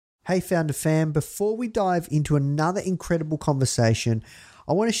Hey, Founder Fam, before we dive into another incredible conversation,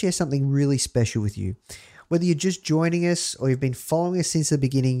 I want to share something really special with you. Whether you're just joining us or you've been following us since the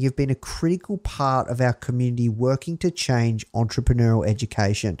beginning, you've been a critical part of our community working to change entrepreneurial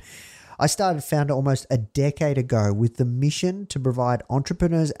education. I started Founder almost a decade ago with the mission to provide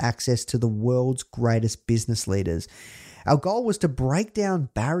entrepreneurs access to the world's greatest business leaders. Our goal was to break down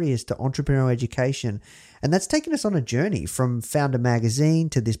barriers to entrepreneurial education, and that's taken us on a journey from Founder Magazine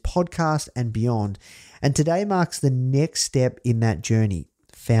to this podcast and beyond. And today marks the next step in that journey,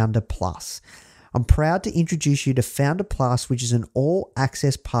 Founder Plus. I'm proud to introduce you to Founder Plus, which is an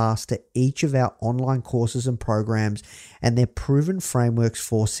all-access pass to each of our online courses and programs and their proven frameworks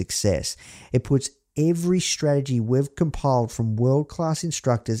for success. It puts every strategy we've compiled from world-class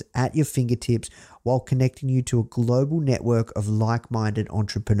instructors at your fingertips while connecting you to a global network of like-minded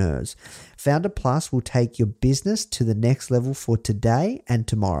entrepreneurs. Founder Plus will take your business to the next level for today and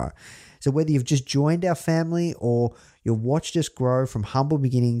tomorrow. So whether you've just joined our family or you've watched us grow from humble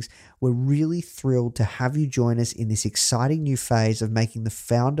beginnings, we're really thrilled to have you join us in this exciting new phase of making the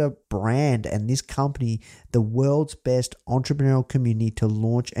Founder brand and this company the world's best entrepreneurial community to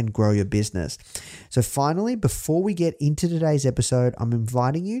launch and grow your business. So finally, before we get into today's episode, I'm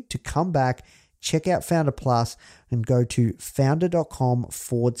inviting you to come back, check out Founder Plus, and go to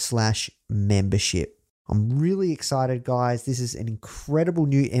founder.com/membership. I'm really excited, guys. This is an incredible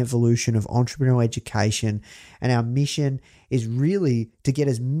new evolution of entrepreneurial education, and our mission is really to get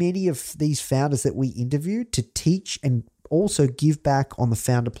as many of these founders that we interview to teach and also give back on the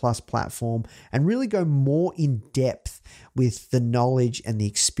Founder Plus platform and really go more in depth with the knowledge and the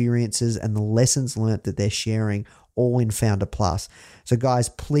experiences and the lessons learned that they're sharing all in Founder Plus. So guys,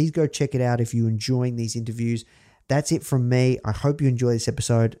 please go check it out if you're enjoying these interviews. That's it from me. I hope you enjoy this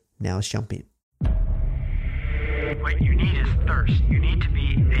episode. Now let's jump in. What you need is thirst. You need to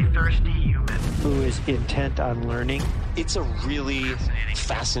be a thirsty human who is intent on learning. It's a really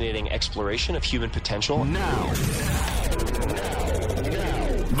fascinating exploration of human potential. Now.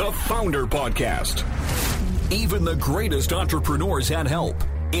 The Founder Podcast. Even the greatest entrepreneurs had help.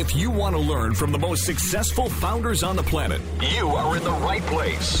 If you want to learn from the most successful founders on the planet, you are in the right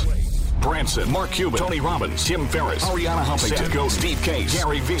place. Branson, Mark Cuban, Tony Robbins, Tim Ferriss, Arianna Huffington, Seth Godin, Steve Case,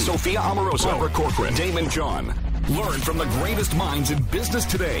 Gary Vee, Sophia Amoruso, Barbara Corcoran, Damon John. Learn from the greatest minds in business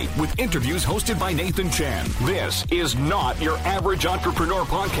today with interviews hosted by Nathan Chan. This is not your average entrepreneur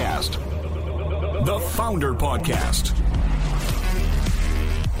podcast. The Founder Podcast.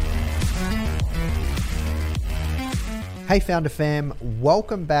 Hey, Founder Fam.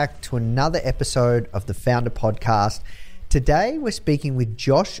 Welcome back to another episode of the Founder Podcast. Today, we're speaking with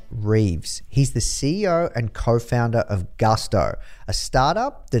Josh Reeves. He's the CEO and co-founder of Gusto, a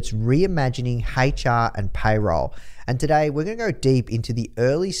startup that's reimagining HR and payroll. And today, we're going to go deep into the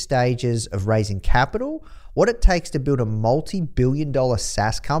early stages of raising capital, what it takes to build a multi-billion-dollar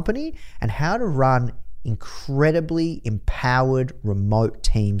SaaS company, and how to run incredibly empowered remote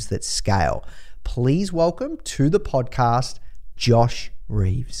teams that scale. Please welcome to the podcast, Josh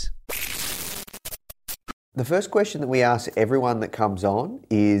Reeves. The first question that we ask everyone that comes on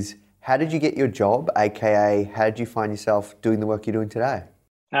is, how did you get your job, aka how did you find yourself doing the work you're doing today?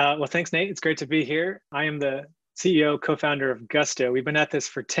 Well, thanks, Nate. It's great to be here. I am the CEO, co-founder of Gusto. We've been at this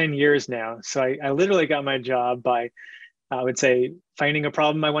for 10 years now. So I literally got my job by, I would say, finding a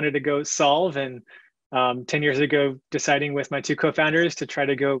problem I wanted to go solve. And 10 years ago, deciding with my two co-founders to try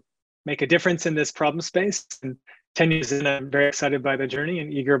to go make a difference in this problem space. And 10 years in, I'm very excited by the journey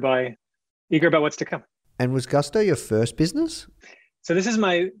and eager about what's to come. And was Gusto your first business? So this is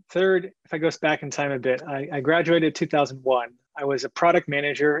my third, if I go back in time a bit. I graduated in 2001. I was a product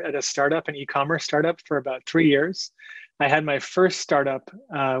manager at a startup, an e-commerce startup, for about 3 years. I had my first startup,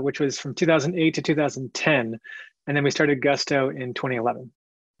 which was from 2008 to 2010. And then we started Gusto in 2011.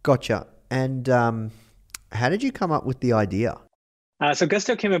 Gotcha. And how did you come up with the idea? So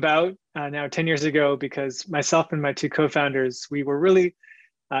Gusto came about now 10 years ago because myself and my two co-founders, we were really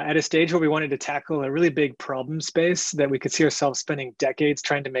at a stage where we wanted to tackle a really big problem space that we could see ourselves spending decades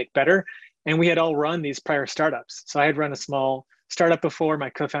trying to make better. And we had all run these prior startups. So I had run a small startup before, my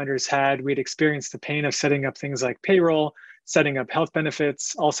co-founders had. We'd experienced the pain of setting up things like payroll, setting up health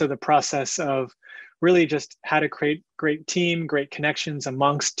benefits, also the process of really just how to create great team, great connections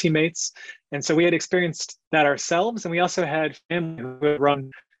amongst teammates. And so we had experienced that ourselves. And we also had family who had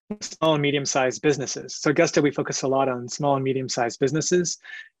run small and medium-sized businesses. So at Gusto, we focus a lot on small and medium-sized businesses,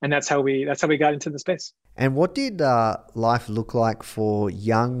 and that's how we got into the space. And what did life look like for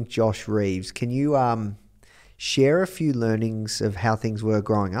young Josh Reeves? Can you share a few learnings of how things were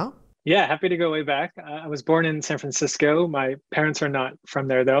growing up? Yeah, happy to go way back. I was born in San Francisco. My parents are not from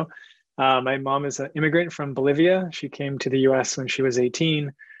there, though. My mom is an immigrant from Bolivia. She came to the US when she was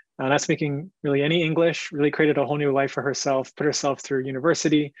 18, not speaking really any English, really created a whole new life for herself, put herself through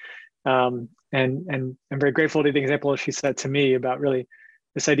university. And I'm very grateful to the example she said to me about really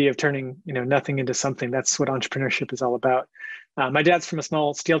this idea of turning, nothing into something. That's what entrepreneurship is all about. My dad's from a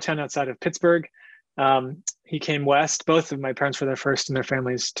small steel town outside of Pittsburgh. He came west. Both of my parents were the first in their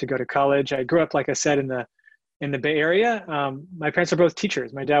families to go to college. I grew up, like I said, in the Bay Area. My parents are both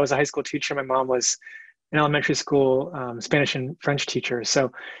teachers. My dad was a high school teacher. My mom was an elementary school Spanish and French teacher.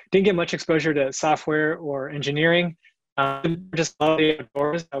 So didn't get much exposure to software or engineering. Just love the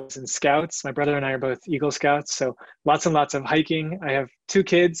outdoors. I was in Scouts. My brother and I are both Eagle Scouts. So lots and lots of hiking. I have two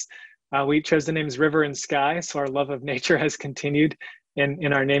kids. We chose the names River and Sky. So our love of nature has continued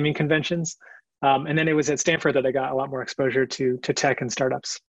in our naming conventions. And then it was at Stanford that I got a lot more exposure to tech and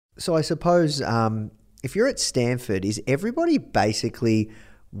startups. So I suppose if you're at Stanford, is everybody basically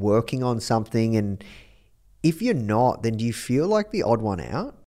working on something? And if you're not, then do you feel like the odd one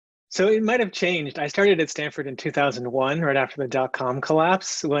out? So it might have changed. I started at Stanford in 2001, right after the dot-com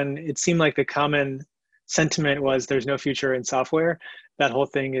collapse, when it seemed like the common sentiment was there's no future in software. That whole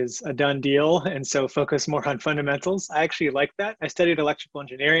thing is a done deal. And so focus more on fundamentals. I actually like that. I studied electrical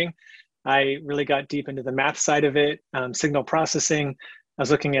engineering. I really got deep into the math side of it, signal processing. I was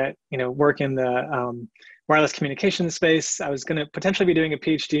looking at, work in the wireless communication space. I was going to potentially be doing a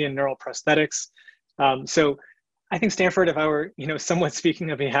PhD in neural prosthetics. So I think Stanford, if I were, somewhat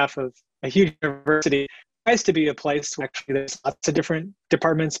speaking on behalf of a huge university, tries to be a place where actually there's lots of different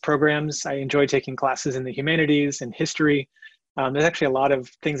departments, programs. I enjoy taking classes in the humanities and history. There's actually a lot of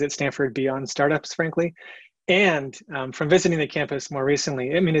things at Stanford beyond startups, frankly. And from visiting the campus more recently,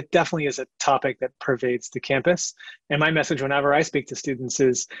 it definitely is a topic that pervades the campus. And my message whenever I speak to students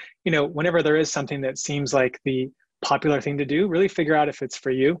is, whenever there is something that seems like the popular thing to do, really figure out if it's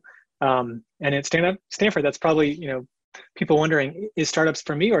for you. And at Stanford, that's probably, people wondering, is startups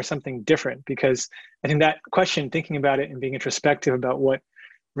for me or something different? Because I think that question, thinking about it and being introspective about what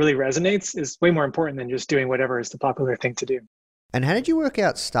really resonates is way more important than just doing whatever is the popular thing to do. And how did you work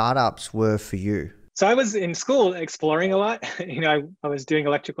out startups were for you? So I was in school exploring a lot. I was doing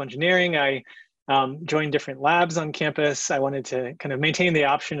electrical engineering. I joined different labs on campus. I wanted to kind of maintain the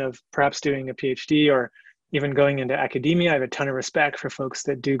option of perhaps doing a PhD or even going into academia. I have a ton of respect for folks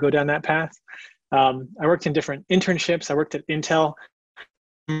that do go down that path. I worked in different internships. I worked at Intel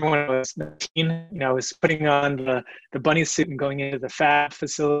when I was 19. I was putting on the bunny suit and going into the fab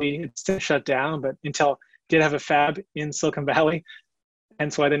facility. It's still shut down, but Intel did have a fab in Silicon Valley.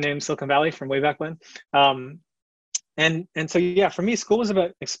 Hence why the name Silicon Valley from way back when. And so, yeah, for me, school was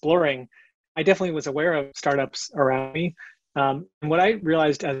about exploring. I definitely was aware of startups around me. And what I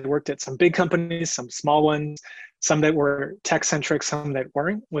realized as I worked at some big companies, some small ones, some that were tech-centric, some that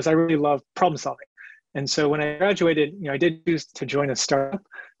weren't, was I really loved problem solving. And so when I graduated, I did choose to join a startup,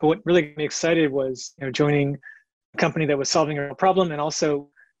 but what really got me excited was, joining a company that was solving a real problem and also,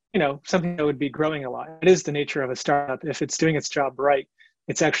 something that would be growing a lot. It is the nature of a startup. If it's doing its job right,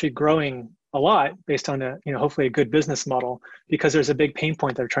 it's actually growing a lot based on hopefully a good business model because there's a big pain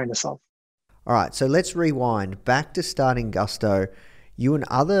point they're trying to solve. All right, so let's rewind back to starting Gusto. You and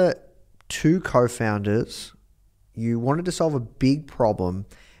other two co-founders, you wanted to solve a big problem.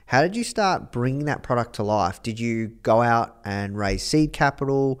 How did you start bringing that product to life? Did you go out and raise seed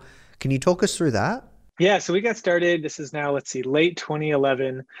capital? Can you talk us through that? Yeah, so we got started. This is now, late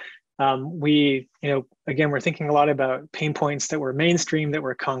 2011. We, again, we're thinking a lot about pain points that were mainstream, that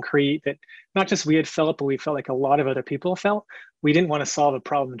were concrete, that not just we had felt, but we felt like a lot of other people felt. We didn't want to solve a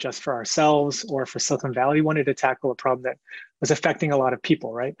problem just for ourselves or for Silicon Valley. We wanted to tackle a problem that was affecting a lot of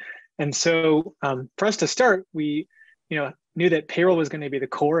people, right? And so for us to start, we, knew that payroll was going to be the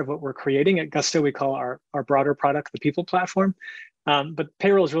core of what we're creating. At Gusto, we call our broader product the People Platform. But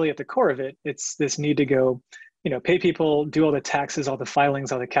payroll is really at the core of it. It's this need to go, pay people, do all the taxes, all the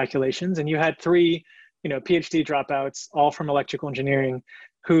filings, all the calculations. And you had three, PhD dropouts, all from electrical engineering,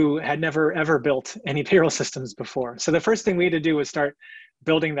 who had never, ever built any payroll systems before. So the first thing we had to do was start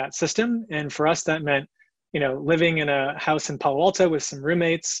building that system. And for us, that meant, living in a house in Palo Alto with some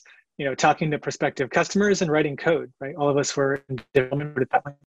roommates, talking to prospective customers and writing code, right? All of us were in development at that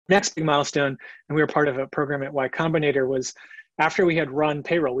point. Next big milestone, and we were part of a program at Y Combinator, was after we had run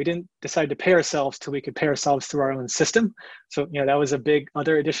payroll, we didn't decide to pay ourselves till we could pay ourselves through our own system. So, that was a big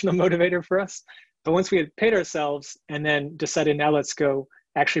other additional motivator for us. But once we had paid ourselves and then decided, now let's go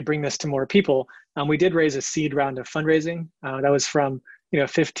actually bring this to more people, we did raise a seed round of fundraising. That was from,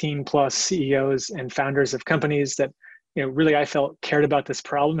 15 plus CEOs and founders of companies that really I felt cared about this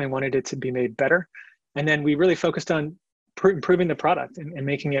problem and wanted it to be made better. And then we really focused on improving the product and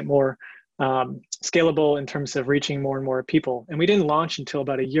making it more scalable in terms of reaching more and more people. And we didn't launch until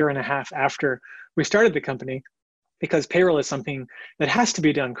about a year and a half after we started the company, because payroll is something that has to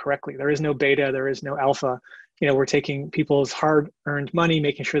be done correctly. There is no beta, there is no alpha. We're taking people's hard-earned money,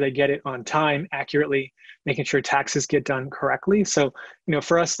 making sure they get it on time, accurately, making sure taxes get done correctly. So,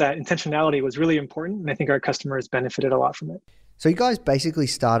 for us, that intentionality was really important, and I think our customers benefited a lot from it. So you guys basically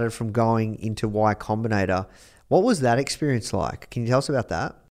started from going into Y Combinator. What was that experience like? Can you tell us about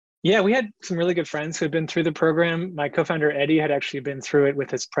that? Yeah, we had some really good friends who had been through the program. My co-founder, Eddie, had actually been through it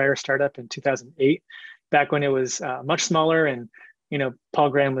with his prior startup in 2008, back when it was much smaller, and Paul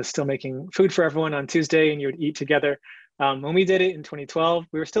Graham was still making food for everyone on Tuesday and you would eat together. When we did it in 2012,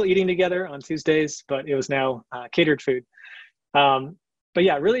 we were still eating together on Tuesdays, but it was now catered food. But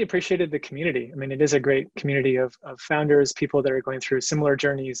yeah, really appreciated the community. I mean, it is a great community of founders, people that are going through similar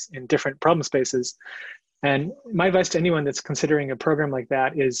journeys in different problem spaces. And my advice to anyone that's considering a program like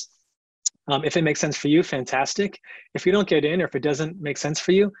that is, if it makes sense for you, fantastic. If you don't get in, or if it doesn't make sense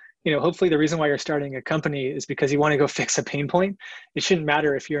for you, hopefully the reason why you're starting a company is because you want to go fix a pain point. It shouldn't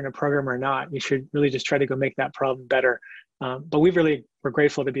matter if you're in a program or not. You should really just try to go make that problem better. But we're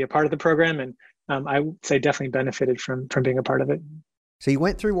grateful to be a part of the program, and I would say definitely benefited from being a part of it. So you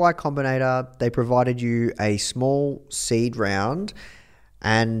went through Y Combinator, they provided you a small seed round,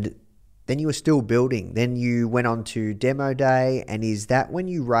 and then you were still building. Then you went on to demo day, and is that when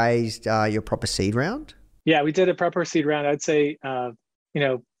you raised your proper seed round? Yeah, we did a proper seed round. I'd say, I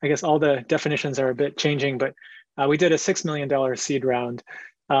guess all the definitions are a bit changing, but we did a $6 million seed round.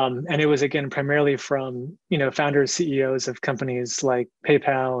 And it was, again, primarily from, founders, CEOs of companies like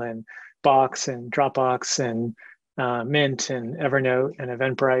PayPal and Box and Dropbox and Mint and Evernote and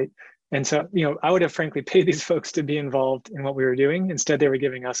Eventbrite. And so, I would have frankly paid these folks to be involved in what we were doing. Instead, they were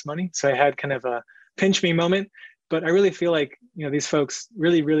giving us money. So I had kind of a pinch me moment. But I really feel like, these folks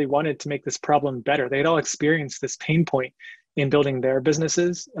really, really wanted to make this problem better. They had all experienced this pain point in building their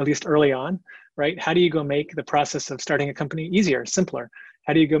businesses, at least early on, right? How do you go make the process of starting a company easier, simpler?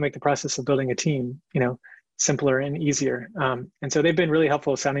 How do you go make the process of building a team, simpler and easier? And so they've been really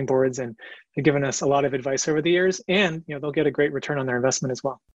helpful sounding boards, and they've given us a lot of advice over the years, and they'll get a great return on their investment as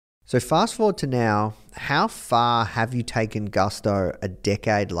well. So fast forward to now, how far have you taken Gusto a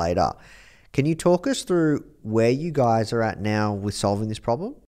decade later? Can you talk us through where you guys are at now with solving this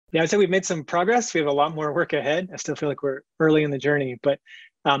problem? Yeah, I'd say we've made some progress. We have a lot more work ahead. I still feel like we're early in the journey, but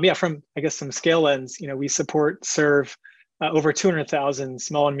from, I guess, some scale lens, we serve over 200,000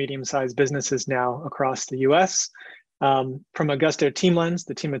 small and medium-sized businesses now across the US. From a Gusto team lens,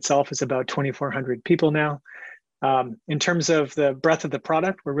 the team itself is about 2,400 people now. In terms of the breadth of the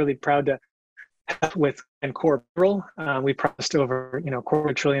product, we're really proud to have with core payroll. We processed over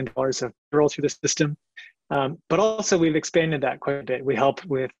 $250 billion of payroll through the system. But also we've expanded that quite a bit. We help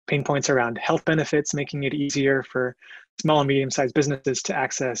with pain points around health benefits, making it easier for small and medium-sized businesses to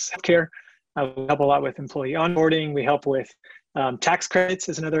access healthcare. We help a lot with employee onboarding. We help with tax credits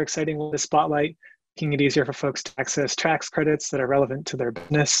is another exciting one to spotlight, making it easier for folks to access tax credits that are relevant to their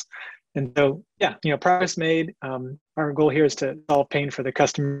business. And so, progress made. Our goal here is to solve pain for the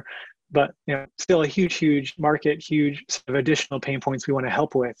customer, but still a huge market, huge sort of additional pain points we want to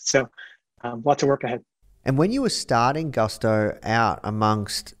help with. So lots of work ahead. And when you were starting Gusto out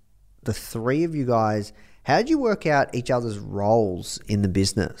amongst the three of you guys, how did you work out each other's roles in the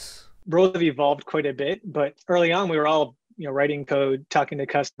business? Roles have evolved quite a bit, but early on we were all writing code, talking to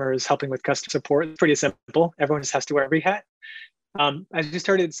customers, helping with customer support. It's pretty simple. Everyone just has to wear every hat. As we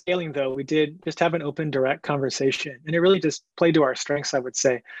started scaling, though, we did just have an open, direct conversation, and it really just played to our strengths, I would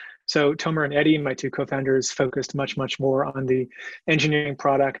say. So Tomer and Eddie, my two co-founders, focused much more on the engineering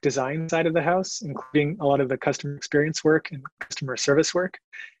product design side of the house, including a lot of the customer experience work and customer service work.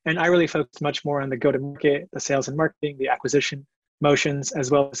 And I really focused much more on the go-to-market, the sales and marketing, the acquisition motions,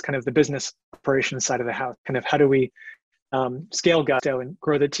 as well as kind of the business operations side of the house. Kind of how do we scale Gusto and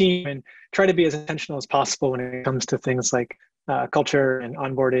grow the team and try to be as intentional as possible when it comes to things like culture and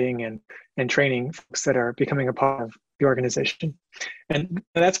onboarding and training folks that are becoming a part of the organization. And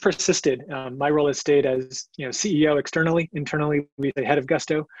that's persisted. My role has stayed as CEO externally. Internally, we the head of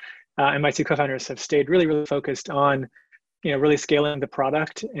Gusto, and my two co-founders have stayed really focused on really scaling the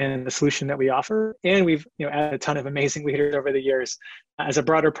product and the solution that we offer. And we've added a ton of amazing leaders over the years as a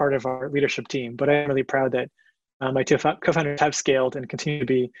broader part of our leadership team. But I'm really proud that my two co-founders have scaled and continue to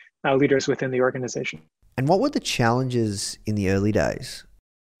be leaders within the organization. And what were the challenges in the early days?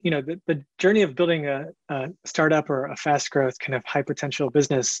 The journey of building a startup or a fast growth kind of high potential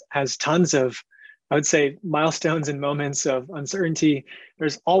business has tons of I would say milestones and moments of uncertainty.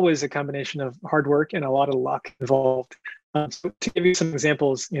 There's always a combination of hard work and a lot of luck involved. So to give you some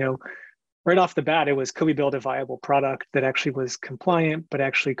examples, right off the bat, it was, could we build a viable product that actually was compliant, but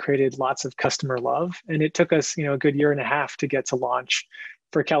actually created lots of customer love? And it took us, a good year and a half to get to launch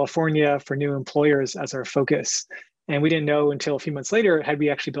for California, for new employers as our focus. And we didn't know until a few months later, had we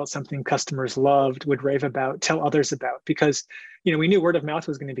actually built something customers loved, would rave about, tell others about, because we knew word of mouth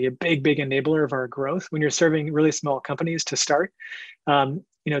was going to be a big, big enabler of our growth. When you're serving really small companies to start, the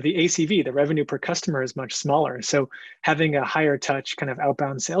ACV, the revenue per customer, is much smaller. So having a higher touch kind of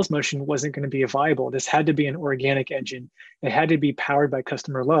outbound sales motion wasn't going to be viable. This had to be an organic engine. It had to be powered by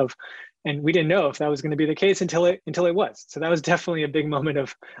customer love. And we didn't know if that was going to be the case until it was. So that was definitely a big moment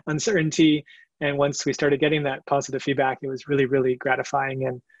of uncertainty. And once we started getting that positive feedback, it was really, really gratifying.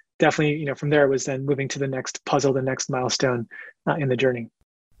 And definitely, from there, it was then moving to the next puzzle, the next milestone in the journey.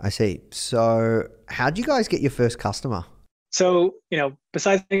 I see. So how did you guys get your first customer? So,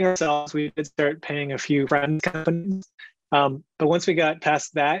 besides paying ourselves, we did start paying a few friend companies. But once we got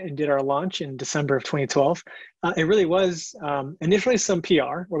past that and did our launch in December of 2012, it really was initially some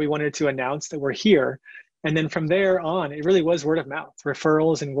PR where we wanted to announce that we're here. And then from there on, it really was word of mouth.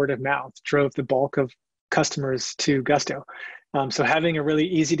 Referrals and word of mouth drove the bulk of customers to Gusto. So having a really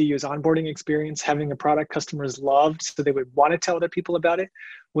easy to use onboarding experience, having a product customers loved so they would want to tell other people about it,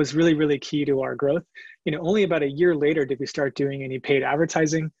 was really, really key to our growth. Only about a year later did we start doing any paid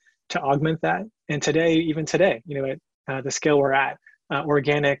advertising to augment that. And today, even today, at the scale we're at,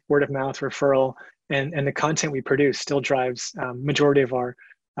 organic word of mouth referral and the content we produce still drives majority of our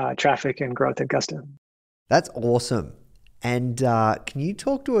traffic and growth at Gusto. That's awesome. And can you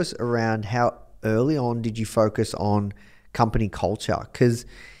talk to us around how early on did you focus on company culture? Because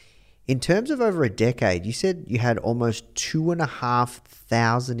in terms of over a decade, you said you had almost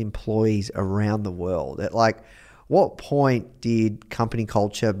 2,500 employees around the world. At what point did company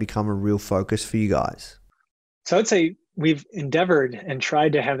culture become a real focus for you guys? So I'd say we've endeavored and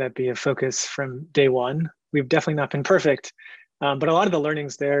tried to have that be a focus from day one. We've definitely not been perfect. But a lot of the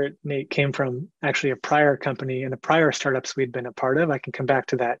learnings there, Nate, came from actually a prior company and the prior startups we'd been a part of. I can come back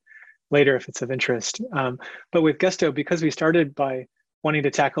to that later if it's of interest. But with Gusto, because we started by wanting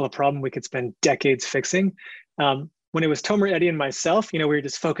to tackle a problem we could spend decades fixing, when it was Tomer, Eddie, and myself, we were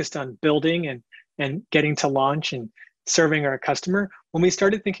just focused on building and getting to launch and serving our customer. When we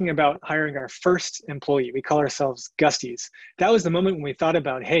started thinking about hiring our first employee, we call ourselves Gusties. That was the moment when we thought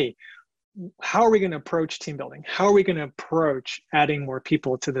about, hey, how are we going to approach team building? How are we going to approach adding more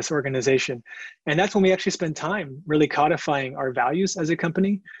people to this organization? And that's when we actually spend time really codifying our values as a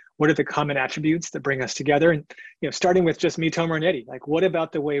company. What are the common attributes that bring us together? And starting with just me, Tomer, and Eddie, what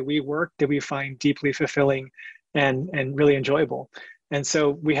about the way we work did we find deeply fulfilling and really enjoyable? And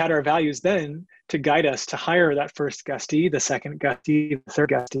so we had our values then to guide us to hire that first Gustie, the second Gustie, the third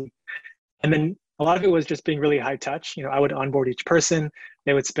Gustie. And then a lot of it was just being really high touch. I would onboard each person.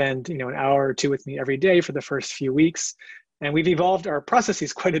 They would spend, an hour or two with me every day for the first few weeks. And we've evolved our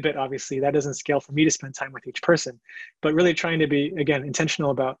processes quite a bit, obviously. That doesn't scale for me to spend time with each person, but really trying to be, again,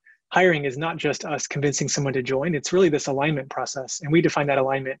 intentional about hiring is not just us convincing someone to join. It's really this alignment process. And we define that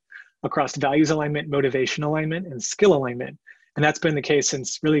alignment across values alignment, motivation alignment, and skill alignment. And that's been the case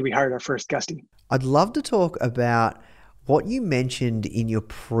since really we hired our first Gustie. I'd love to talk about what you mentioned in your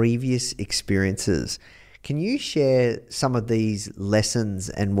previous experiences. Can you share some of these lessons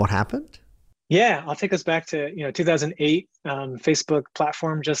and what happened? Yeah, I'll take us back to 2008. Facebook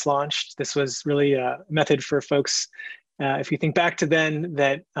platform just launched. This was really a method for folks. If you think back to then,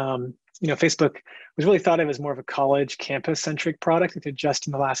 that Facebook was really thought of as more of a college campus-centric product. It had just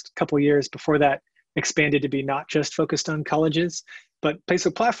in the last couple of years before that expanded to be not just focused on colleges. But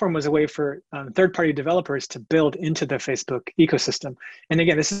Facebook platform was a way for third-party developers to build into the Facebook ecosystem. And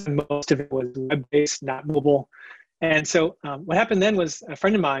again, most of it was web-based, not mobile. And so what happened then was a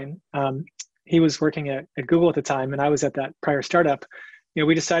friend of mine, he was working at Google at the time, and I was at that prior startup.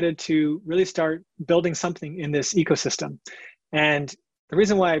 We decided to really start building something in this ecosystem. And the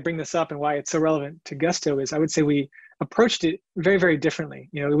reason why I bring this up and why it's so relevant to Gusto is I would say we approached it very, very differently.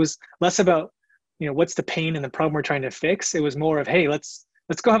 It was less about what's the pain and the problem we're trying to fix. It was more of, hey, let's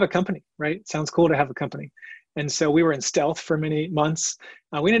go have a company, right? Sounds cool to have a company. And so we were in stealth for many months.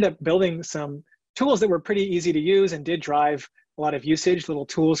 We ended up building some tools that were pretty easy to use and did drive a lot of usage, little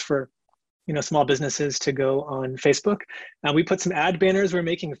tools for small businesses to go on Facebook. We put some ad banners. We're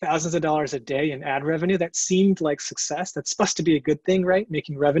making thousands of dollars a day in ad revenue. That seemed like success. That's supposed to be a good thing, right?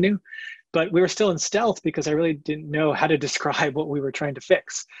 Making revenue. but we were still in stealth because I really didn't know how to describe what we were trying to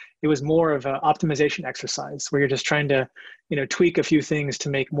fix. It was more of an optimization exercise where you're just trying to, tweak a few things to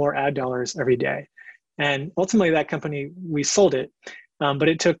make more ad dollars every day. And ultimately that company, we sold it. But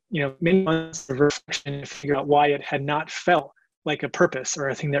it took, many months of reflection to figure out why it had not felt like a purpose or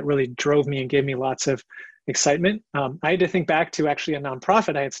a thing that really drove me and gave me lots of excitement. I had to think back to actually a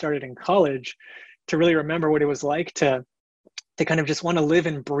nonprofit I had started in college to really remember what it was like to kind of just want to live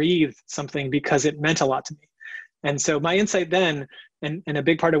and breathe something because it meant a lot to me. And so my insight then, and a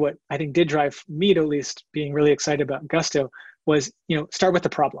big part of what I think did drive me to at least being really excited about Gusto was, start with the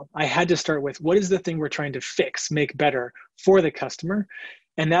problem. I had to start with what is the thing we're trying to fix, make better for the customer.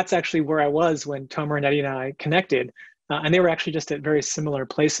 And that's actually where I was when Tomer and Eddie and I connected. And they were actually just at very similar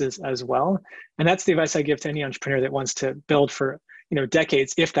places as well. And that's the advice I give to any entrepreneur that wants to build for,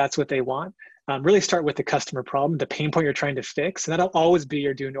 decades, if that's what they want. Really start with the customer problem, the pain point you're trying to fix, and that'll always be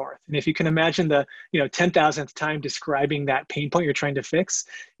your due north. And if you can imagine the 10,000th time describing that pain point you're trying to fix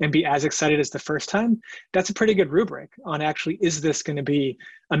and be as excited as the first time, that's a pretty good rubric on actually, is this going to be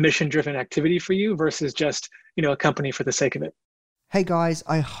a mission-driven activity for you versus just a company for the sake of it. Hey guys,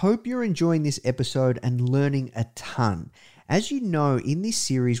 I hope you're enjoying this episode and learning a ton. As you know, in this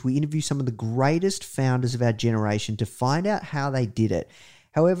series, we interview some of the greatest founders of our generation to find out how they did it.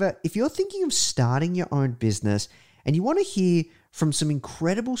 However, if you're thinking of starting your own business and you want to hear from some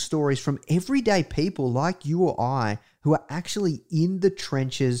incredible stories from everyday people like you or I who are actually in the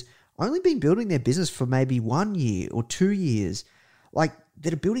trenches, only been building their business for maybe 1 year or 2 years, like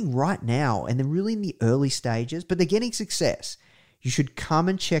that are building right now and they're really in the early stages, but they're getting success, you should come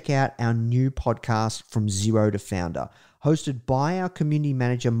and check out our new podcast, From Zero to Founder, hosted by our community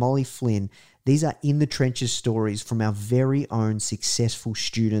manager, Molly Flynn. These are in the trenches stories from our very own successful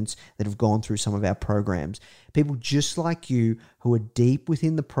students that have gone through some of our programs. People just like you who are deep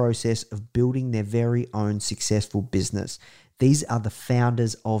within the process of building their very own successful business. These are the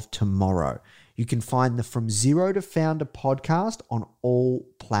founders of tomorrow. You can find the From Zero to Founder podcast on all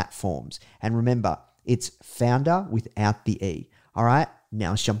platforms. And remember, it's founder without the E. All right, now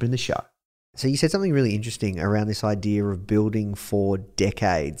let's jump in the show. So you said something really interesting around this idea of building for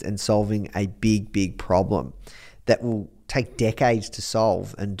decades and solving a big, big problem that will take decades to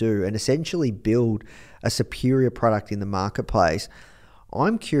solve and do and essentially build a superior product in the marketplace.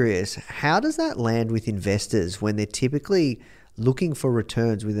 I'm curious, how does that land with investors when they're typically looking for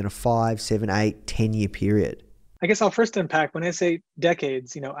returns within a 5, 7, 8, 10-year period? I guess I'll first unpack when I say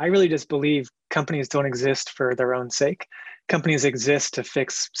decades, I really just believe companies don't exist for their own sake. Companies exist to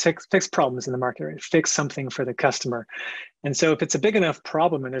fix problems in the market, right? Fix something for the customer. And so if it's a big enough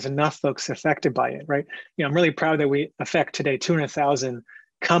problem and there's enough folks affected by it, right? I'm really proud that we affect today 200,000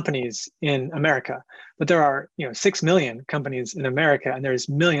 companies in America, but there are 6 million companies in America and there's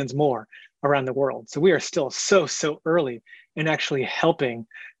millions more around the world. So we are still so early in actually helping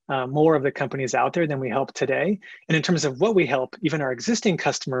more of the companies out there than we help today. And in terms of what we help, even our existing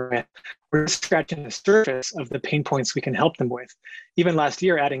customer, we're scratching the surface of the pain points we can help them with. Even last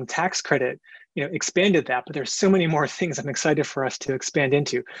year, adding tax credit, expanded that, but there's so many more things I'm excited for us to expand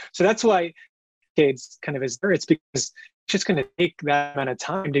into. So that's why decades kind of is there. It's because it's just going to take that amount of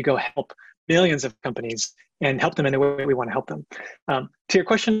time to go help millions of companies and help them in the way we want to help them. To your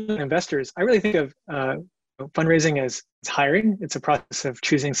question on investors, I really think of fundraising as hiring. It's a process of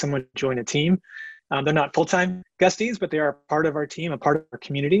choosing someone to join a team. They're not full-time Gusties, but they are part of our team, a part of our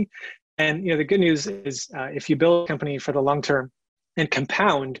community. And the good news is if you build a company for the long term and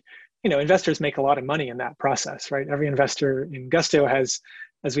compound, investors make a lot of money in that process, right? Every investor in Gusto has,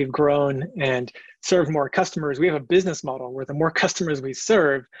 as we've grown and served more customers, we have a business model where the more customers we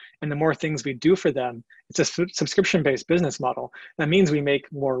serve and the more things we do for them, it's a subscription-based business model. That means we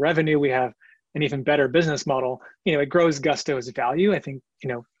make more revenue. We have an even better business model. It grows Gusto's value. I think,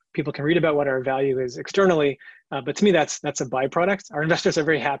 people can read about what our value is externally, but to me, that's a byproduct. Our investors are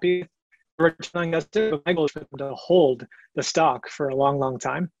very happy. We're telling Gusto, my goal is for them to hold the stock for a long, long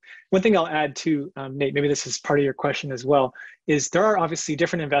time. One thing I'll add to, Nate, maybe this is part of your question as well, is there are obviously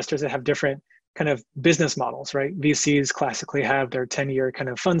different investors that have different kind of business models, right? VCs classically have their 10-year kind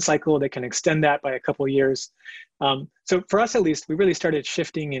of fund cycle. They can extend that by a couple of years. So for us, at least, we really started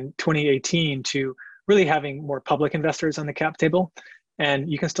shifting in 2018 to really having more public investors on the cap table.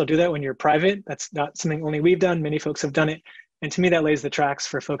 And you can still do that when you're private. That's not something only we've done. Many folks have done it. And to me, that lays the tracks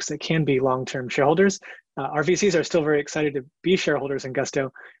for folks that can be long-term shareholders. Our VCs are still very excited to be shareholders in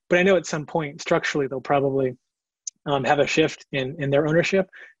Gusto, but I know at some point, structurally, they'll probably have a shift in their ownership.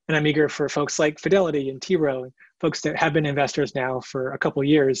 And I'm eager for folks like Fidelity and T. Rowe, and folks that have been investors now for a couple of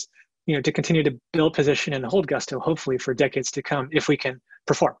years, to continue to build position and hold Gusto, hopefully for decades to come, if we can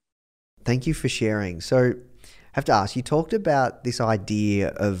perform. Thank you for sharing. So I have to ask, you talked about this idea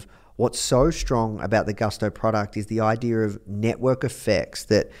of what's so strong about the Gusto product is the idea of network effects,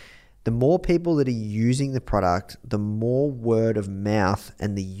 that the more people that are using the product, the more word of mouth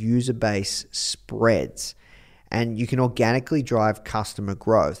and the user base spreads, and you can organically drive customer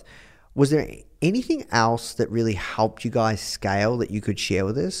growth. Was there anything else that really helped you guys scale that you could share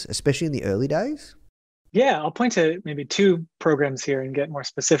with us, especially in the early days? Yeah, I'll point to maybe two programs here and get more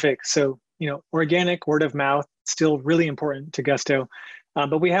specific. So, organic word of mouth, still really important to Gusto.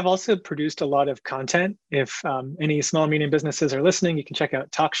 But we have also produced a lot of content. If any small and medium businesses are listening, you can check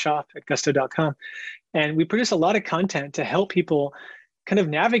out TalkShop at gusto.com. And we produce a lot of content to help people kind of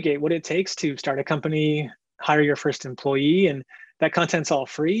navigate what it takes to start a company, hire your first employee. And that content's all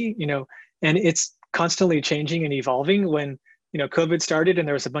free, and it's constantly changing and evolving. When COVID started and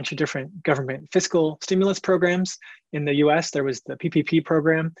there was a bunch of different government fiscal stimulus programs in the US. There was the PPP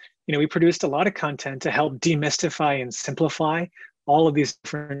program. We produced a lot of content to help demystify and simplify all of these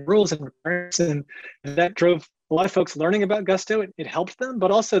different rules and requirements. And that drove a lot of folks learning about Gusto. It helped them,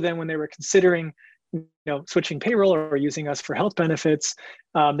 but also then when they were considering switching payroll or using us for health benefits,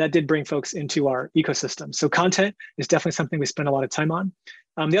 that did bring folks into our ecosystem. So content is definitely something we spend a lot of time on.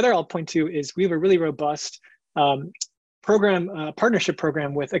 The other I'll point to is we have a really robust partnership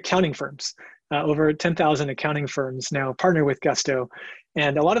program with accounting firms. Over 10,000 accounting firms now partner with Gusto.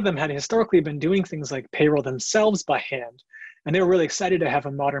 And a lot of them had historically been doing things like payroll themselves by hand. And they were really excited to have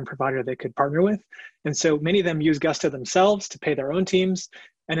a modern provider they could partner with. And so many of them use Gusto themselves to pay their own teams,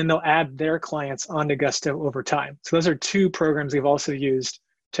 and then they'll add their clients onto Gusto over time. So those are two programs we've also used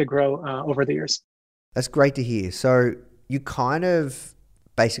to grow over the years. That's great to hear. So you kind of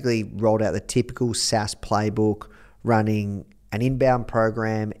basically rolled out the typical SaaS playbook, running an inbound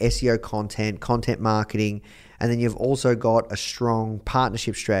program, SEO content marketing, and then you've also got a strong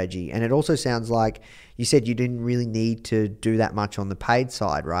partnership strategy. And it also sounds like you said you didn't really need to do that much on the paid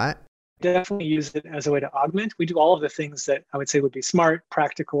side, right? Definitely use it as a way to augment. We do all of the things that I would say would be smart,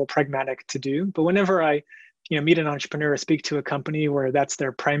 practical, pragmatic to do. But whenever I meet an entrepreneur or speak to a company where that's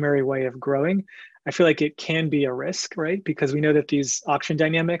their primary way of growing, I feel like it can be a risk, right? Because we know that these auction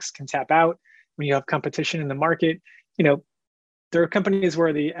dynamics can tap out when you have competition in the market. There are companies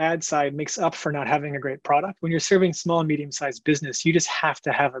where the ad side makes up for not having a great product. When you're serving small and medium-sized business, you just have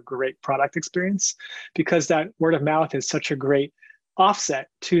to have a great product experience, because that word of mouth is such a great offset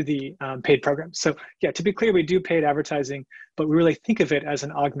to the paid program. So yeah, to be clear, we do paid advertising, but we really think of it as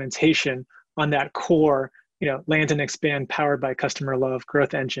an augmentation on that core, land and expand, powered by customer love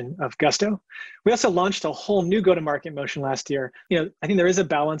growth engine of Gusto. We also launched a whole new go-to-market motion last year. I think there is a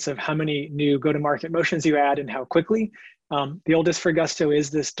balance of how many new go-to-market motions you add and how quickly. The oldest for Gusto is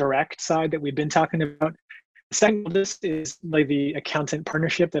this direct side that we've been talking about. The second oldest is like the accountant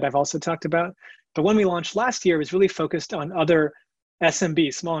partnership that I've also talked about. But one we launched last year was really focused on other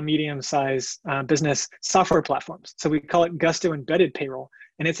SMB, small and medium-sized business software platforms. So we call it Gusto Embedded Payroll.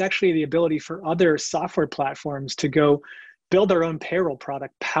 And it's actually the ability for other software platforms to go build their own payroll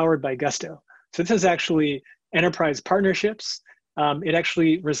product powered by Gusto. So this is actually enterprise partnerships. It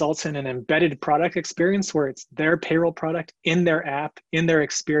actually results in an embedded product experience where it's their payroll product in their app, in their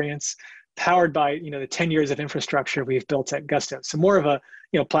experience, powered by the 10 years of infrastructure we've built at Gusto. So more of a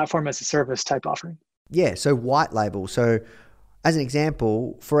platform as a service type offering. Yeah, so white label. So as an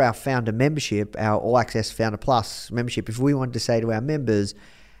example, for our founder membership, our All Access Founder Plus membership, if we wanted to say to our members,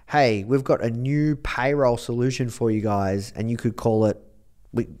 hey, we've got a new payroll solution for you guys, and you could call it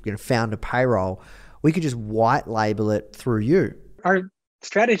Founder Payroll, we could just white label it through you. Our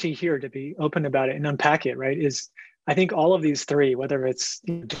strategy here, to be open about it and unpack it, right, is I think all of these three, whether it's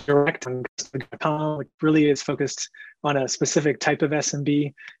direct on Gusto.com, which really is focused on a specific type of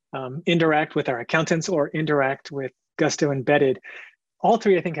SMB, indirect with our accountants, or indirect with Gusto Embedded, all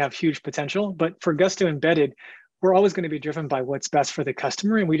three I think have huge potential. But for Gusto Embedded, we're always going to be driven by what's best for the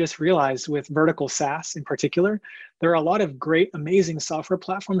customer. And we just realized with vertical SaaS in particular, there are a lot of great, amazing software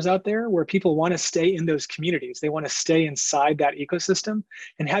platforms out there where people want to stay in those communities. They want to stay inside that ecosystem,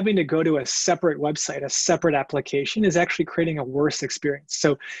 and having to go to a separate website, a separate application, is actually creating a worse experience.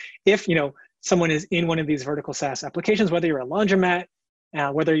 So if someone is in one of these vertical SaaS applications, whether you're a laundromat,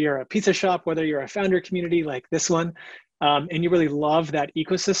 whether you're a pizza shop, whether you're a founder community like this one, and you really love that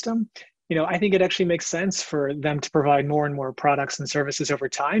ecosystem, I think it actually makes sense for them to provide more and more products and services over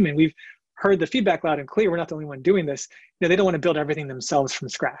time. And we've heard the feedback loud and clear. We're not the only one doing this. They don't want to build everything themselves from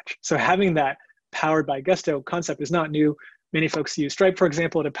scratch. So having that powered by Gusto concept is not new. Many folks use Stripe, for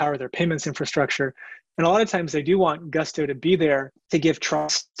example, to power their payments infrastructure. And a lot of times they do want Gusto to be there to give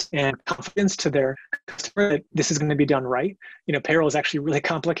trust and confidence to their customer that this is going to be done right. Payroll is actually really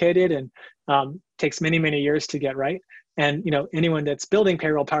complicated and takes many, many years to get right. And anyone that's building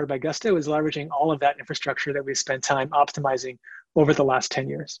payroll powered by Gusto is leveraging all of that infrastructure that we spent time optimizing over the last 10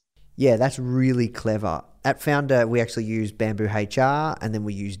 years. Yeah, that's really clever. At Founder, we actually use Bamboo HR and then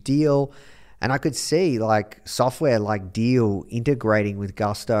we use Deal. And I could see software like Deal integrating with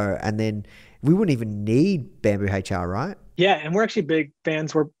Gusto, and then we wouldn't even need Bamboo HR, right? Yeah, and we're actually big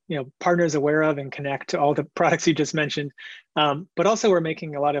fans. We're partners aware of and connect to all the products you just mentioned. But also we're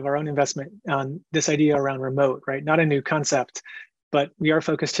making a lot of our own investment on this idea around remote, right? Not a new concept, but we are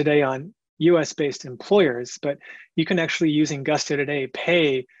focused today on US-based employers. But you can actually, using Gusto today,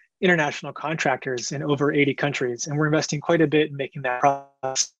 pay international contractors in over 80 countries. And we're investing quite a bit in making that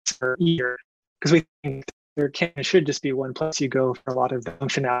process easier, because we think there can and should just be one place you go for a lot of the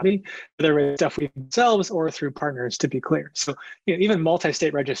functionality, whether it's stuff we themselves or through partners, to be clear. So even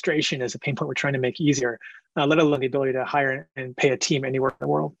multi-state registration is a pain point we're trying to make easier, let alone the ability to hire and pay a team anywhere in the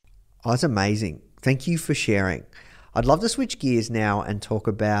world. Oh, that's amazing. Thank you for sharing. I'd love to switch gears now and talk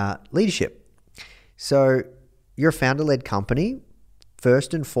about leadership. So you're a founder-led company.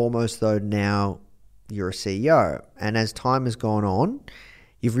 First and foremost, though, now you're a CEO. And as time has gone on,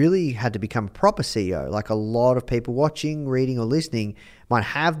 you've really had to become a proper CEO. Like a lot of people watching, reading, or listening might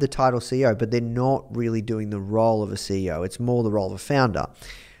have the title CEO, but they're not really doing the role of a CEO. It's more the role of a founder.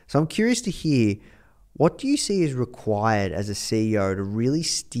 So I'm curious to hear, what do you see is required as a CEO to really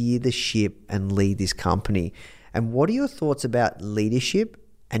steer the ship and lead this company? And what are your thoughts about leadership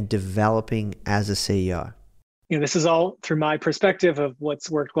and developing as a CEO? This is all through my perspective of what's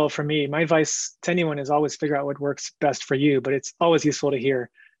worked well for me. My advice to anyone is always figure out what works best for you, but it's always useful to hear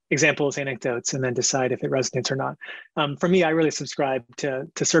examples, anecdotes, and then decide if it resonates or not. For me, I really subscribe to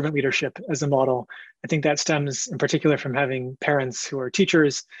servant leadership as a model. I think that stems in particular from having parents who are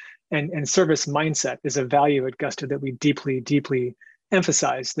teachers, and service mindset is a value at Gusto that we deeply, deeply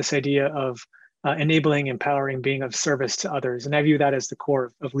emphasize, this idea of enabling, empowering, being of service to others. And I view that as the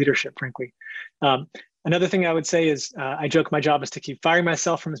core of leadership, frankly. Another thing I would say is I joke my job is to keep firing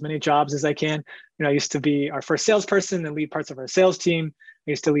myself from as many jobs as I can. I used to be our first salesperson and lead parts of our sales team.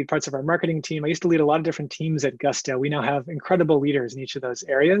 I used to lead parts of our marketing team. I used to lead a lot of different teams at Gusto. We now have incredible leaders in each of those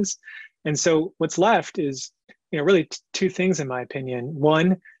areas. And so what's left is really two things, in my opinion.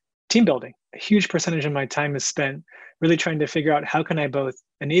 One, team building. A huge percentage of my time is spent really trying to figure out how can I both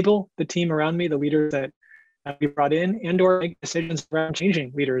enable the team around me, the leaders that we brought in, and or make decisions around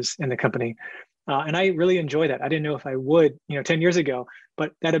changing leaders in the company. And I really enjoy that. I didn't know if I would, 10 years ago,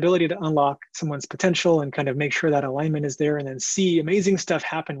 but that ability to unlock someone's potential and kind of make sure that alignment is there and then see amazing stuff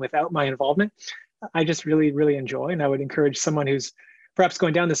happen without my involvement, I just really, really enjoy. And I would encourage someone who's perhaps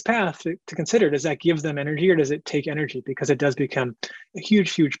going down this path to consider, does that give them energy or does it take energy? Because it does become a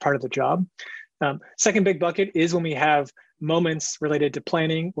huge, huge part of the job. Second big bucket is when we have moments related to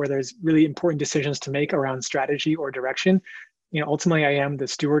planning where there's really important decisions to make around strategy or direction. Ultimately, I am the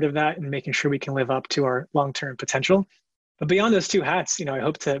steward of that and making sure we can live up to our long-term potential. But beyond those two hats, I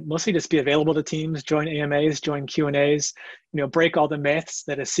hope to mostly just be available to teams, join AMAs, join Q&As, break all the myths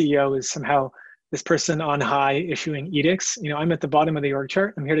that a CEO is somehow this person on high issuing edicts. I'm at the bottom of the org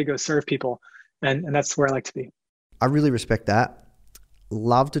chart. I'm here to go serve people. And that's where I like to be. I really respect that.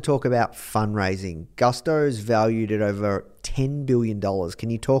 Love to talk about fundraising. Gusto is valued at over $10 billion. Can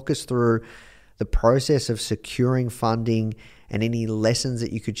you talk us through the process of securing funding and any lessons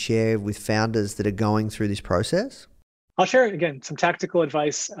that you could share with founders that are going through this process? I'll share, again, some tactical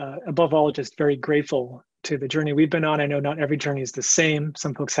advice. Above all, just very grateful to the journey we've been on. I know not every journey is the same.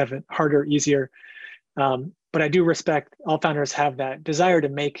 Some folks have it harder, easier. But I do respect all founders have that desire to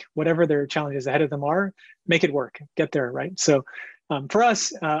make whatever their challenges ahead of them are, make it work, get there, right? So for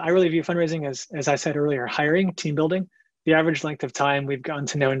us, I really view fundraising as I said earlier, hiring, team building. The average length of time we've gotten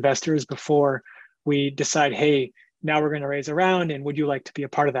to know investors before we decide, hey, now we're going to raise a round and would you like to be a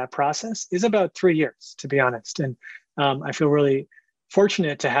part of that process, is about 3 years, to be honest. And I feel really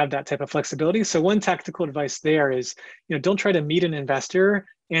fortunate to have that type of flexibility. So one tactical advice there is, don't try to meet an investor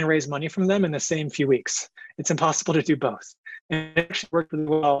and raise money from them in the same few weeks. It's impossible to do both. And it actually worked really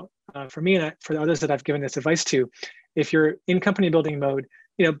well for me and for the others that I've given this advice to. If you're in company building mode,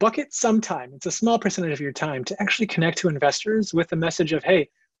 bucket some time. It's a small percentage of your time to actually connect to investors with the message of, hey,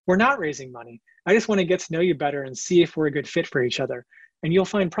 we're not raising money. I just want to get to know you better and see if we're a good fit for each other. And you'll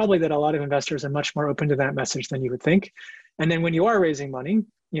find probably that a lot of investors are much more open to that message than you would think. And then when you are raising money,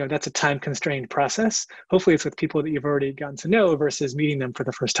 that's a time constrained process. Hopefully it's with people that you've already gotten to know versus meeting them for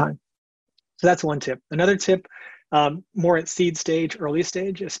the first time. So that's one tip. Another tip more at seed stage, early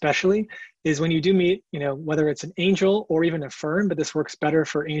stage, especially, is when you do meet, whether it's an angel or even a firm, but this works better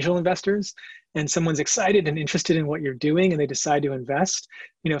for angel investors, and someone's excited and interested in what you're doing and they decide to invest,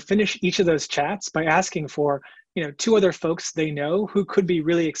 finish each of those chats by asking for, two other folks they know who could be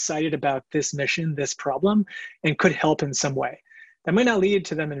really excited about this mission, this problem, and could help in some way. That might not lead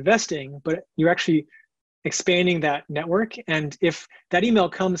to them investing, but you're actually expanding that network. And if that email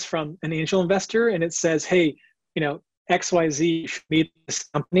comes from an angel investor and it says, hey, XYZ should meet this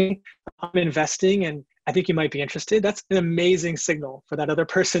company, I'm investing and I think you might be interested, that's an amazing signal for that other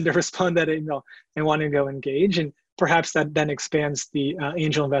person to respond to that email and want to go engage. And perhaps that then expands the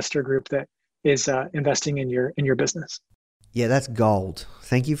angel investor group that is investing in your business. Yeah, that's gold.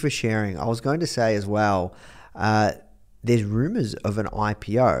 Thank you for sharing. I was going to say as well, there's rumors of an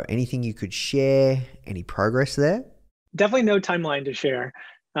IPO. Anything you could share? Any progress there? Definitely no timeline to share.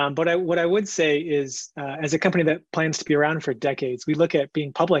 But what I would say is, as a company that plans to be around for decades, we look at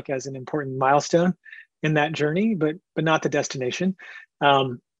being public as an important milestone in that journey, but not the destination.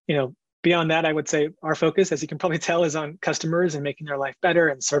 Beyond that, I would say our focus, as you can probably tell, is on customers and making their life better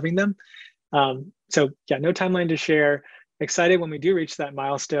and serving them. So yeah, no timeline to share. Excited when we do reach that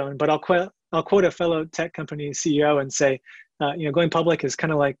milestone, but I'll quote a fellow tech company CEO and say, going public is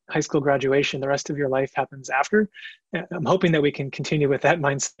kind of like high school graduation. The rest of your life happens after. I'm hoping that we can continue with that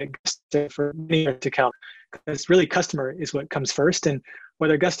mindset for many years to come, because really customer is what comes first. And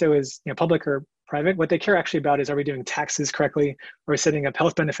whether Gusto is public or private, what they care actually about is, are we doing taxes correctly? Are we setting up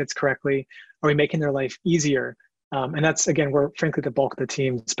health benefits correctly? Are we making their life easier? And that's, again, where frankly the bulk of the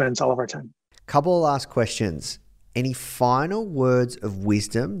team spends all of our time. Couple of last questions. Any final words of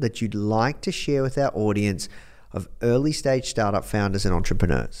wisdom that you'd like to share with our audience of early stage startup founders and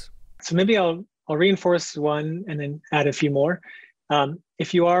entrepreneurs? So maybe I'll reinforce one and then add a few more.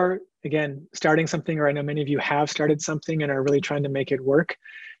 If you are, again, starting something, or I know many of you have started something and are really trying to make it work,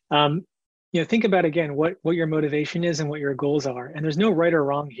 think about, again, what your motivation is and what your goals are. And there's no right or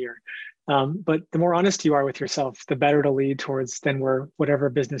wrong here. But the more honest you are with yourself, the better it'll lead towards then where whatever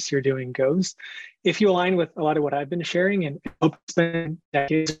business you're doing goes. If you align with a lot of what I've been sharing and hope to spend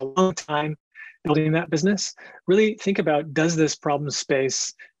decades, a long time building that business, really think about, does this problem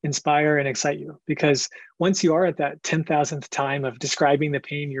space inspire and excite you? Because once you are at that 10,000th time of describing the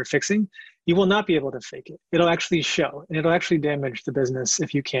pain you're fixing, you will not be able to fake it. It'll actually show, and it'll actually damage the business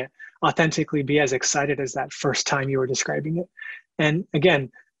if you can't authentically be as excited as that first time you were describing it. And again,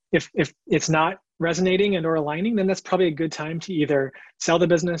 if it's not resonating and or aligning, then that's probably a good time to either sell the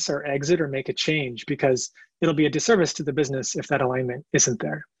business or exit or make a change, because it'll be a disservice to the business if that alignment isn't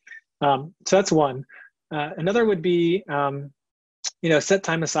there. So that's one. Another would be, set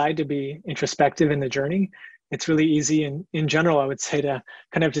time aside to be introspective in the journey. It's really easy, and in general, I would say, to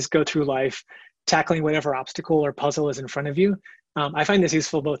kind of just go through life, tackling whatever obstacle or puzzle is in front of you. I find this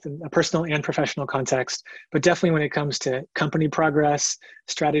useful both in a personal and professional context, but definitely when it comes to company progress,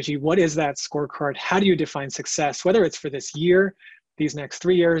 strategy, what is that scorecard? How do you define success, whether it's for this year, these next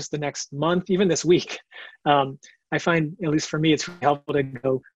 3 years, the next month, even this week? I find, at least for me, it's really helpful to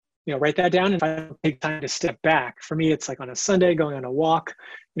go, write that down. And if I don't take time to step back, for me, it's like on a Sunday, going on a walk.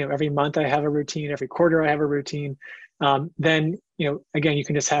 Every month I have a routine, every quarter I have a routine. Then, again, you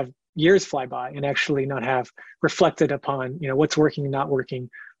can just have years fly by and actually not have reflected upon, what's working and not working,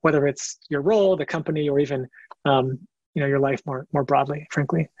 whether it's your role, the company, or even, your life more broadly,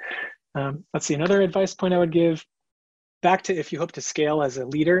 frankly. Let's see, another advice point I would give, back to, if you hope to scale as a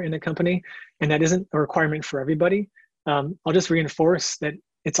leader in a company, and that isn't a requirement for everybody, I'll just reinforce that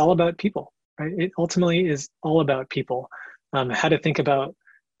it's all about people, right? It ultimately is all about people. How to think about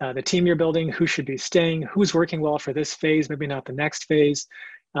the team you're building, who should be staying, who's working well for this phase, maybe not the next phase.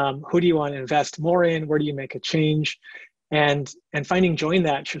 Who do you want to invest more in? Where do you make a change? And finding joy in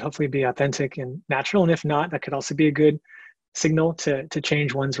that should hopefully be authentic and natural. And if not, that could also be a good signal to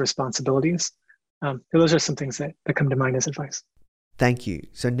change one's responsibilities. Those are some things that come to mind as advice. Thank you.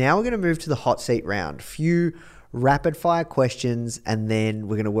 So now we're going to move to the hot seat round. Few rapid fire questions, and then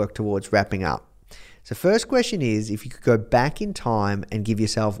we're going to work towards wrapping up. So first question is, if you could go back in time and give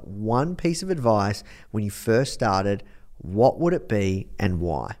yourself one piece of advice when you first started, what would it be and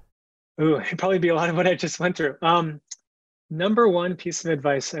why? Ooh, it'd probably be a lot of what I just went through. Number one piece of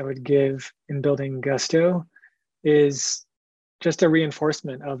advice I would give in building Gusto is just a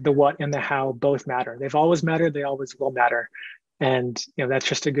reinforcement of the what and the how both matter. They've always mattered. They always will matter. And that's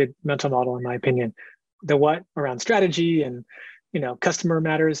just a good mental model, in my opinion. The what around strategy and customer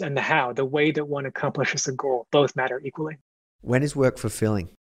matters, and the how, the way that one accomplishes a goal, both matter equally. When is work fulfilling?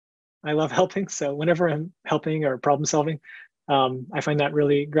 I love helping. So whenever I'm helping or problem solving, I find that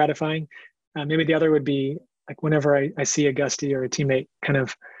really gratifying. Maybe the other would be, Like whenever I see a Gusty or a teammate kind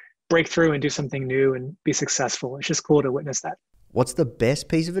of break through and do something new and be successful, it's just cool to witness that. What's the best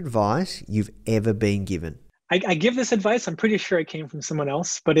piece of advice you've ever been given? I give this advice. I'm pretty sure it came from someone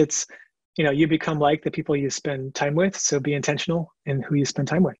else, but it's, you become like the people you spend time with. So be intentional in who you spend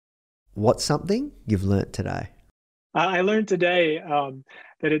time with. What's something you've learned today? I learned today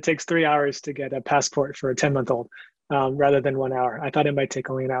that it takes 3 hours to get a passport for a 10-month-old rather than 1 hour. I thought it might take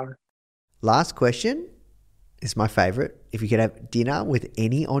only an hour. Last question is my favorite. If you could have dinner with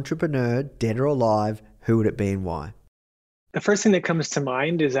any entrepreneur, dead or alive, who would it be and why? The first thing that comes to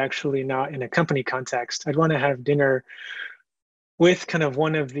mind is actually not in a company context. I'd want to have dinner with kind of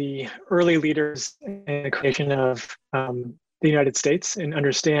one of the early leaders in the creation of the United States and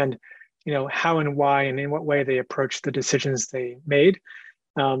understand, how and why and in what way they approached the decisions they made.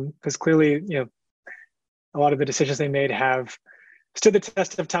 Because clearly, a lot of the decisions they made have stood the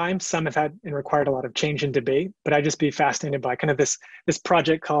test of time. Some have had and required a lot of change and debate, but I'd just be fascinated by kind of this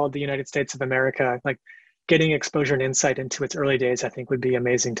project called the United States of America. Like getting exposure and insight into its early days, I think would be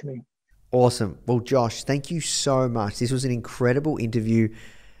amazing to me. Awesome. Well, Josh, thank you so much. This was an incredible interview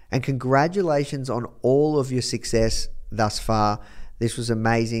and congratulations on all of your success thus far. This was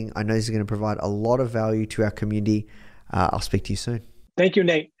amazing. I know this is going to provide a lot of value to our community. I'll speak to you soon. Thank you,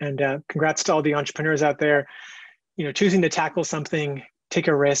 Nate. And congrats to all the entrepreneurs out there, choosing to tackle something, take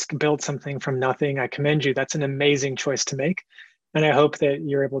a risk, build something from nothing. I commend you. That's an amazing choice to make. And I hope that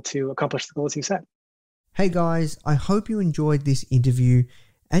you're able to accomplish the goals you set. Hey guys, I hope you enjoyed this interview.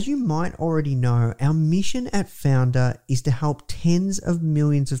 As you might already know, our mission at Foundr is to help tens of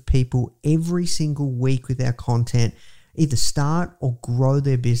millions of people every single week with our content, either start or grow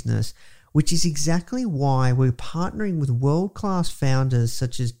their business, which is exactly why we're partnering with world-class founders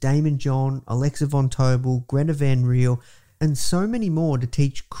such as Damon John, Alexa Von Tobel, Greta Van Riel, and so many more to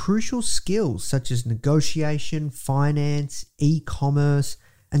teach crucial skills such as negotiation, finance, e-commerce,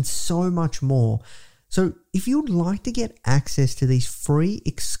 and so much more. So if you'd like to get access to these free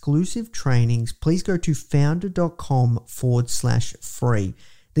exclusive trainings, please go to foundr.com/free.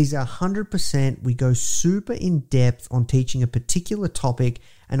 These are 100%. We go super in depth on teaching a particular topic,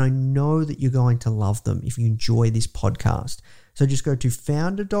 and I know that you're going to love them if you enjoy this podcast. So just go to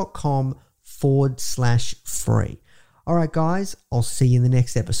foundr.com/free. All right, guys, I'll see you in the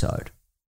next episode.